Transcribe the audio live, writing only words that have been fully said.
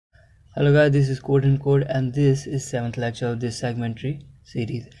Hello guys, this is CodeNCode and this is 7th lecture of this segment tree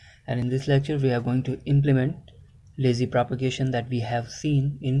series, and in this lecture we are going to implement lazy propagation that we have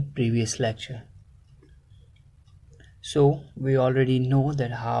seen in previous lecture. So we already know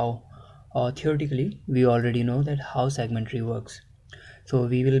that how theoretically we already know that how segment tree works. So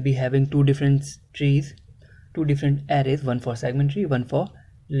we will be having two different trees, two different arrays, one for segment tree, one for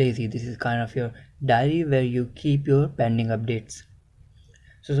lazy. This is kind of your diary where you keep your pending updates.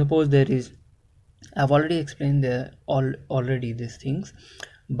 So suppose there is, I've already explained already these things,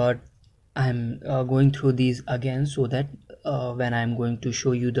 but I'm going through these again so that when I'm going to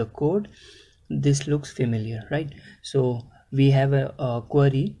show you the code, this looks familiar, right? So we have a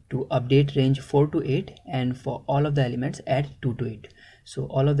query to update range 4 to 8, and for all of the elements add 2 to 8. So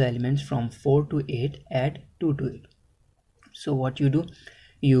all of the elements from 4 to 8 add 2 to 8. So what you do,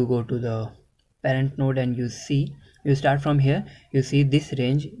 you go to the parent node and you start from here. You see this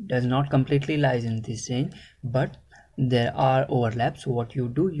range does not completely lies in this range, but there are overlaps. So what you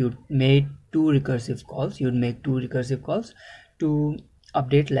do, you made two recursive calls. You'd make two recursive calls to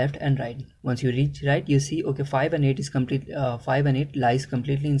update left and right. Once you reach right, you see okay, 5 and 8 is complete. 5 and 8 lies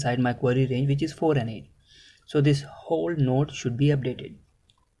completely inside my query range, which is 4 and 8. So this whole node should be updated.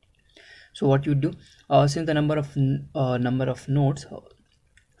 So what you do, since the number of nodes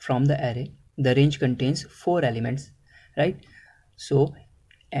from the array, the range contains 4 elements, right? So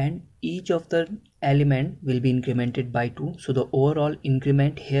and each of the element will be incremented by 2, so the overall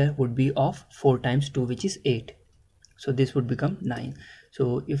increment here would be of 4 times 2, which is 8. So this would become 9.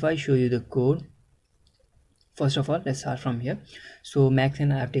 So if I show you the code, first of all let's start from here. So max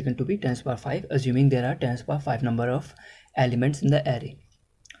n I have taken to be 10 to the power 5, assuming there are 10 to the power 5 number of elements in the array.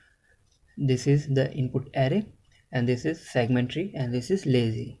 This is the input array, and this is segment tree, and this is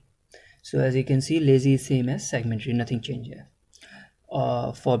lazy. So as you can see, lazy is same as segment tree, nothing changed here.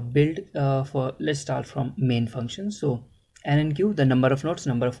 For build, let's start from main function. So n and q, the number of nodes,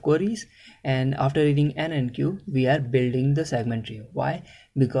 number of queries, and after reading n and q, we are building the segment tree. Why?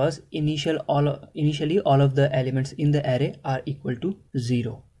 Because initially all of the elements in the array are equal to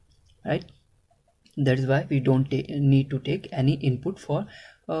 0, right? That is why we don't need to take any input for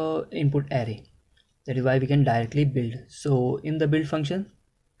input array. That is why we can directly build. So in the build function,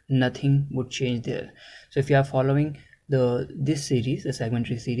 nothing would change there. So if you are following this series, the segment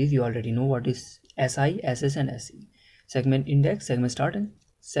tree series, you already know what is SI, SS, and SE. Segment index, segment start, and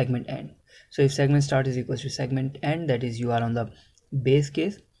segment end. So if segment start is equal to segment end, that is you are on the base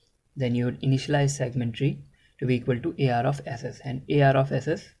case, then you would initialize segment tree to be equal to AR of SS, and AR of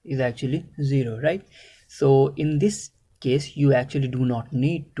SS is actually 0, right? So in this case, you actually do not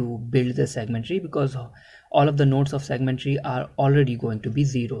need to build the segment tree because all of the nodes of segment tree are already going to be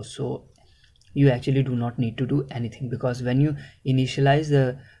 0. So you actually do not need to do anything, because when you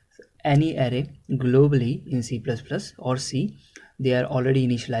initialize any array globally in C++ or C, they are already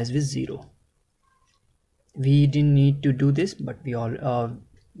initialized with 0. We didn't need to do this, but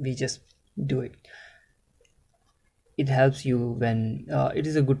we just do it. It helps you when it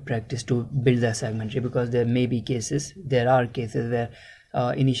is a good practice to build the segment tree, because there are cases where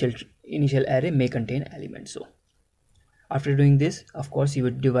initial array may contain elements. So after doing this, of course, you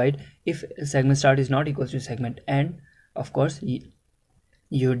would divide. If segment start is not equal to segment end, of course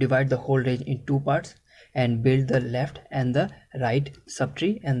you divide the whole range in two parts and build the left and the right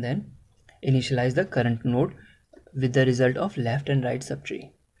subtree, and then initialize the current node with the result of left and right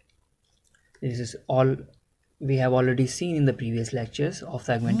subtree. This is all we have already seen in the previous lectures of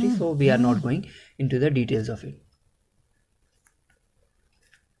segment tree, so we are not going into the details of it.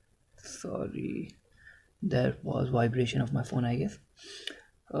 Sorry, there was vibration of my phone, I guess.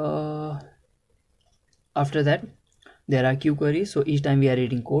 After that, there are q queries. So each time we are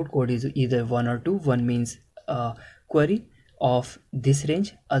reading code is either 1 or 2. 1 means query of this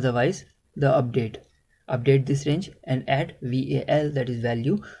range, otherwise the update this range and add val, that is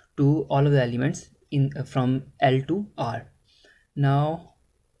value, to all of the elements from L to R. Now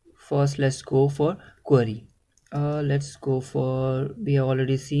first let's go for query. We have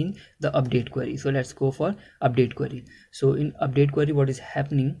already seen the update query, so let's go for update query. So in update query, what is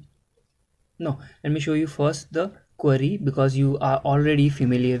happening? No, let me show you first the query, because you are already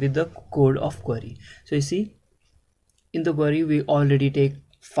familiar with the code of query. So you see, in the query we already take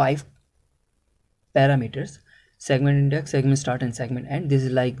 5 parameters: segment index, segment start, and segment end. This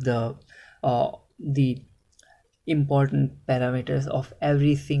is like the important parameters of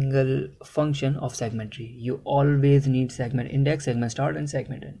every single function of segment tree. You always need segment index, segment start, and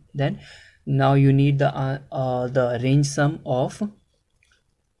segment end. Then now you need the range sum of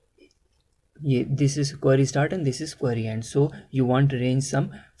this is query start and this is query end. So you want range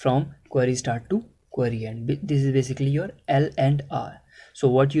sum from query start to query end. This is basically your L and R. So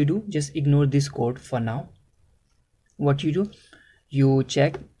what you do, just ignore this code for now. What you do, you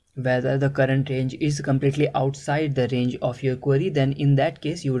check whether the current range is completely outside the range of your query. Then in that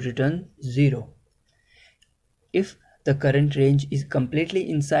case you would return 0. If the current range is completely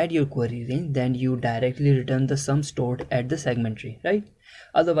inside your query range, then you directly return the sum stored at the segment tree, right?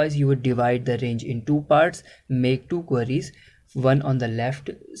 Otherwise you would divide the range in two parts, make two queries, one on the left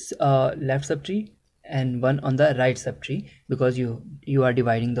subtree and one on the right subtree, because you are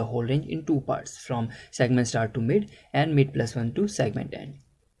dividing the whole range in two parts, from segment start to mid and mid plus 1 to segment end,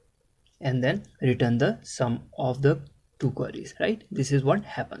 and then return the sum of the two queries, right? This is what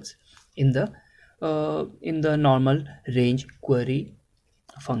happens in the normal range query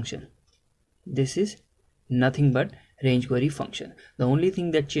function. This is nothing but range query function. The only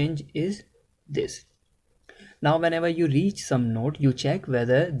thing that change is this. Now whenever you reach some node, you check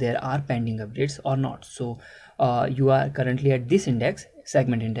whether there are pending updates or not. So you are currently at this index,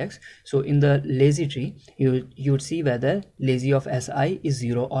 segment index. So in the lazy tree, you would see whether lazy of si is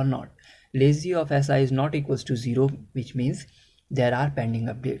 0 or not. Lazy of si is not equals to 0, which means there are pending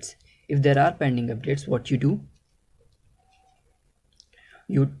updates. If there are pending updates, what you do,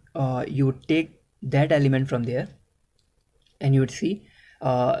 you take that element from there, and you would see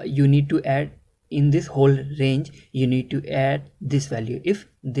you need to add in this whole range, you need to add this value if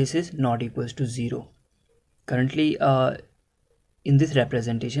this is not equals to 0. Currently in this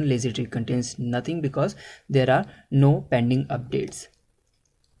representation, lazy tree contains nothing because there are no pending updates.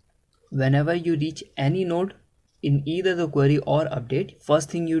 Whenever you reach any node in either the query or update, first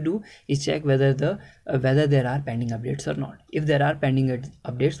thing you do is check whether there are pending updates or not. If there are pending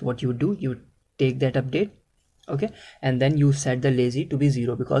updates, what you do, you take that update, okay, and then you set the lazy to be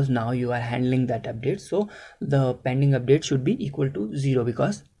 0, because now you are handling that update. So the pending update should be equal to 0,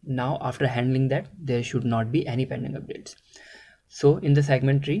 because now after handling that, there should not be any pending updates. So in the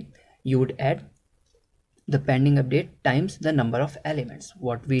segment tree, you would add the pending update times the number of elements.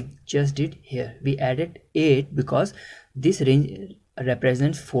 What we just did here, we added 8 because this range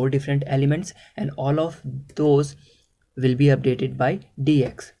represents 4 different elements, and all of those will be updated by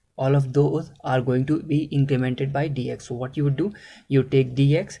dx. All of those are going to be incremented by dx. So what you would do, you take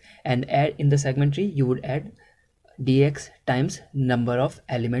dx and add in the segment tree, you would add dx times number of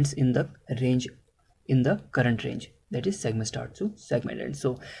elements in the range, in the current range, that is segment start to segment end.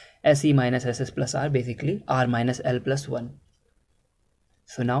 So se minus ss plus r, basically r minus l plus 1.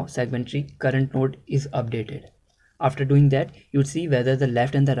 So now segment tree current node is updated. After doing that, you would see whether the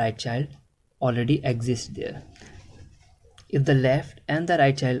left and the right child already exist there. If the left and the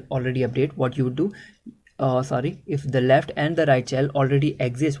right child already update, what you would do, if the left and the right child already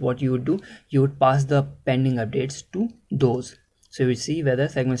exist, what you would do, you would pass the pending updates to those. So you will see whether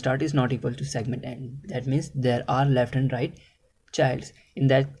segment start is not equal to segment end. That means there are left and right childs. In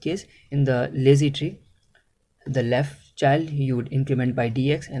that case, in the lazy tree, the left child you would increment by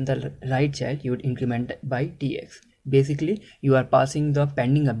dx and the right child you would increment by dx. Basically, you are passing the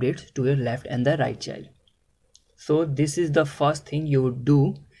pending updates to your left and the right child. So this is the first thing you would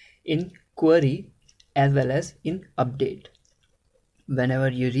do in query as well as in update. Whenever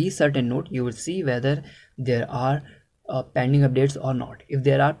you reach certain node, you will see whether there are pending updates or not. If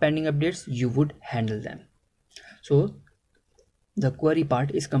there are pending updates, you would handle them. So the query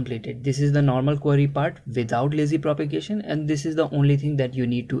part is completed. This is the normal query part without lazy propagation, and this is the only thing that you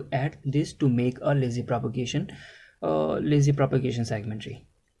need to add this to make a lazy propagation segment tree.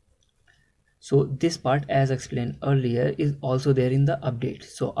 So this part, as explained earlier, is also there in the update.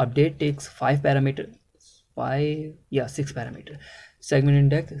 So update takes 6 parameters: segment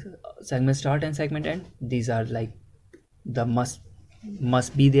index, segment start and segment end. These are like the must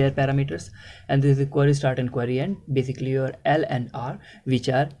be there parameters, and this is query start and query end, basically your L and R, which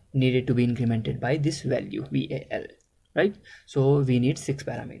are needed to be incremented by this value VAL, right? So we need 6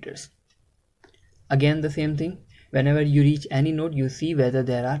 parameters. Again, the same thing, whenever you reach any node, you see whether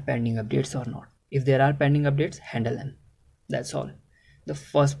there are pending updates or not. If there are pending updates, handle them. That's all. The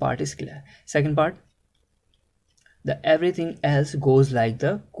first part is clear. Second part, the everything else goes like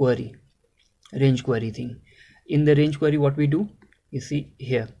the query, range query thing. In the range query, what we do, you see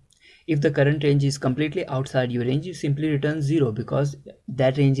here, if the current range is completely outside your range, you simply return 0, because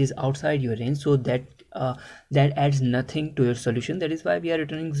that range is outside your range. So that adds nothing to your solution. That is why we are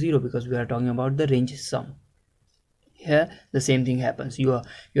returning 0, because we are talking about the range sum. Here the same thing happens. You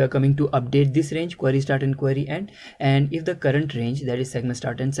are coming to update this range, query start and query end, and if the current range, that is segment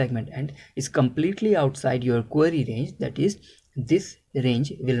start and segment end, is completely outside your query range, that is this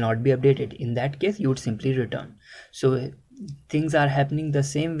range will not be updated. In that case, you would simply return. So things are happening the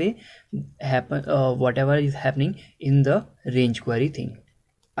same way, whatever is happening in the range query thing.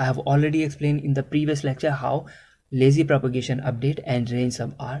 I have already explained in the previous lecture how lazy propagation update and range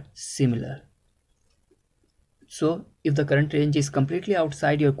sum are similar. So if the current range is completely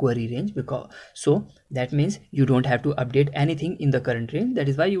outside your query range, so that means you don't have to update anything in the current range. That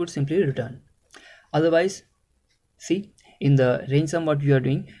is why you would simply return. Otherwise, see, in the range sum what you are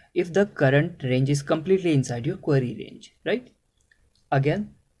doing, if the current range is completely inside your query range, right?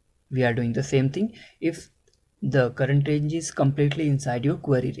 Again, we are doing the same thing. If the current range is completely inside your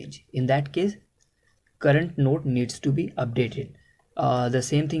query range, in that case, current node needs to be updated. The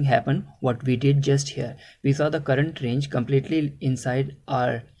same thing happened what we did just here. We saw the current range completely inside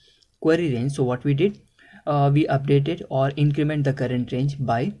our query range. So what we did, we updated or increment the current range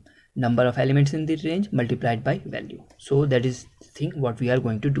by number of elements in the range multiplied by value. So that is the thing what we are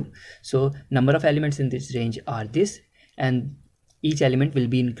going to do. So number of elements in this range are this, and each element will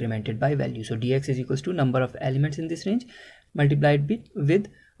be incremented by value. So dx is equals to number of elements in this range multiplied with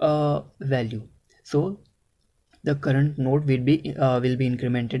value. So the current node will be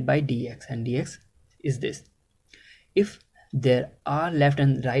incremented by dx, and dx is this. If there are left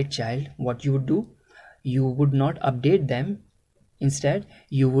and right child, what you would do, you would not update them. Instead,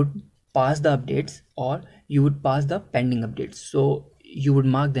 you would pass the updates, or you would pass the pending updates. So you would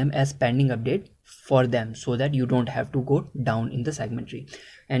mark them as pending update for them, so that you don't have to go down in the segment tree,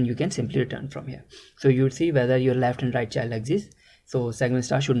 and you can simply return from here. So you would see whether your left and right child exists. So segment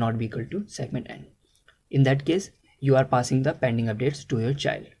start should not be equal to segment end. In that case, you are passing the pending updates to your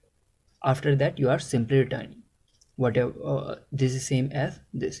child. After that, you are simply returning whatever. This is same as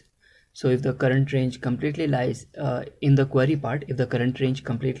this. So if the current range completely lies in the query part, if the current range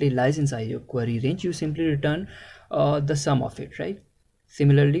completely lies inside your query range, you simply return the sum of it, right?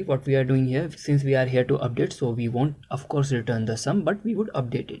 Similarly, what we are doing here, since we are here to update, so we won't of course return the sum, but we would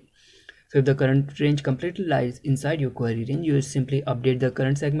update it. So if the current range completely lies inside your query range, you simply update the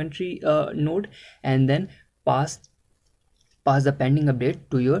current segment tree node, and then pass the pending update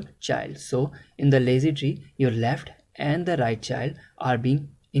to your child. So in the lazy tree, your left and the right child are being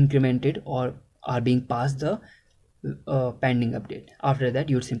incremented or are being passed the pending update. After that,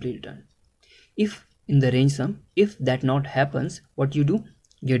 you would simply return. If in the range sum, if that not happens, what you do,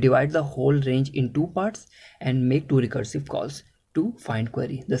 you divide the whole range in two parts and make two recursive calls to find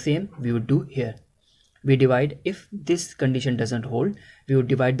query. The same we would do here. We divide, if this condition doesn't hold, we would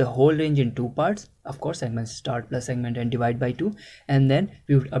divide the whole range in two parts, of course segment start plus segment and divide by 2, and then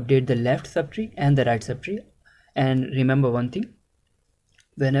we would update the left subtree and the right subtree. And remember one thing,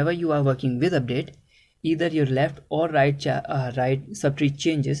 whenever you are working with update, either your left or right subtree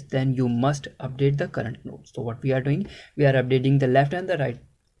changes, then you must update the current node. So what we are doing, we are updating the left and the right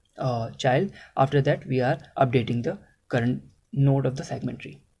child. After that, we are updating the current node of the segment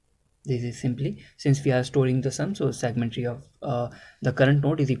tree. This is simply, since we are storing the sum, so segment tree of the current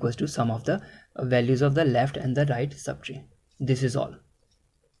node is equals to sum of the values of the left and the right subtree. This is all.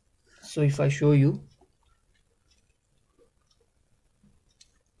 So if I show you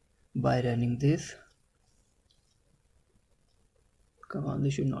by running this, come on,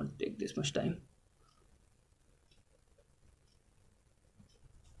 this should not take this much time.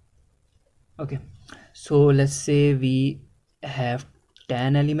 Okay, so let's say we have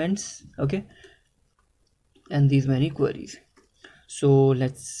 10 elements, okay, and these many queries. So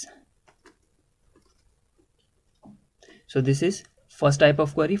this is first type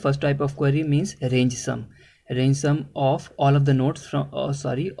of query. First type of query means range sum of all of the nodes from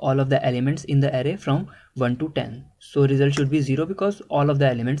all of the elements in the array from 1 to 10. So result should be 0 because all of the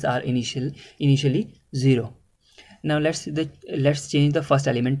elements are initially 0. Now let's change the first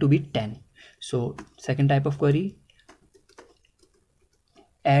element to be 10. So second type of query,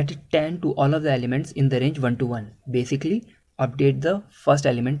 add 10 to all of the elements in the range 1 to 1. Basically update the first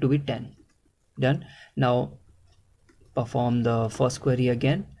element to be 10. Done. Now perform the first query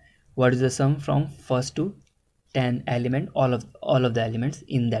again. What is the sum from first to 10 element, all of the elements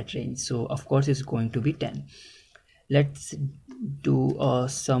in that range? So of course it's going to be 10. Let's do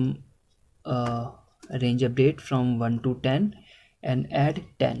some range update from 1 to 10 and add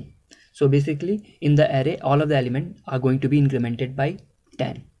 10. So basically in the array, all of the elements are going to be incremented by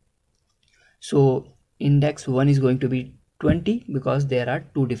 10. So index 1 is going to be 20 because there are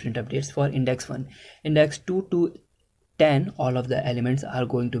two different updates for index 1. Index 2 to 10, all of the elements are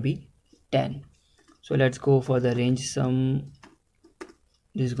going to be 10. So let's go for the range sum.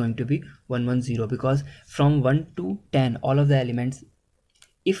 This is going to be 110 because from 1 to 10, all of the elements,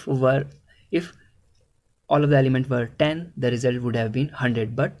 if all of the elements were 10, the result would have been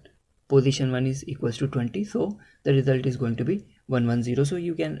 100, but position 1 is equals to 20, so the result is going to be 110. So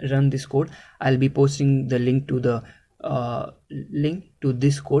you can run this code. I'll be posting the link to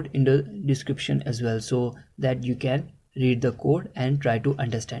this code in the description as well, so that you can read the code and try to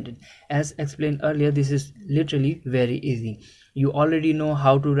understand it. As explained earlier, this is literally very easy. You already know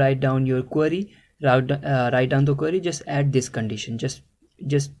how to write down your query, write down the query, just add this condition, just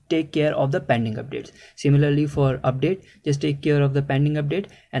take care of the pending updates. Similarly for update, just take care of the pending update,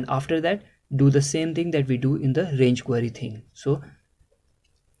 and after that do the same thing that we do in the range query thing. So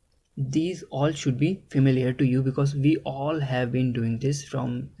these all should be familiar to you, because we all have been doing this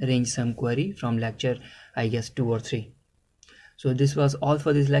from range sum query from lecture I guess 2 or 3. So this was all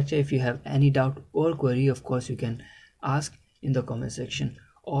for this lecture. If you have any doubt or query, of course you can ask in the comment section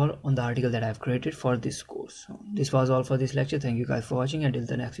or on the article that I've created for this course. So this was all for this lecture. Thank you guys for watching. Until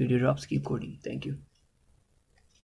the next video drops, keep coding. Thank you.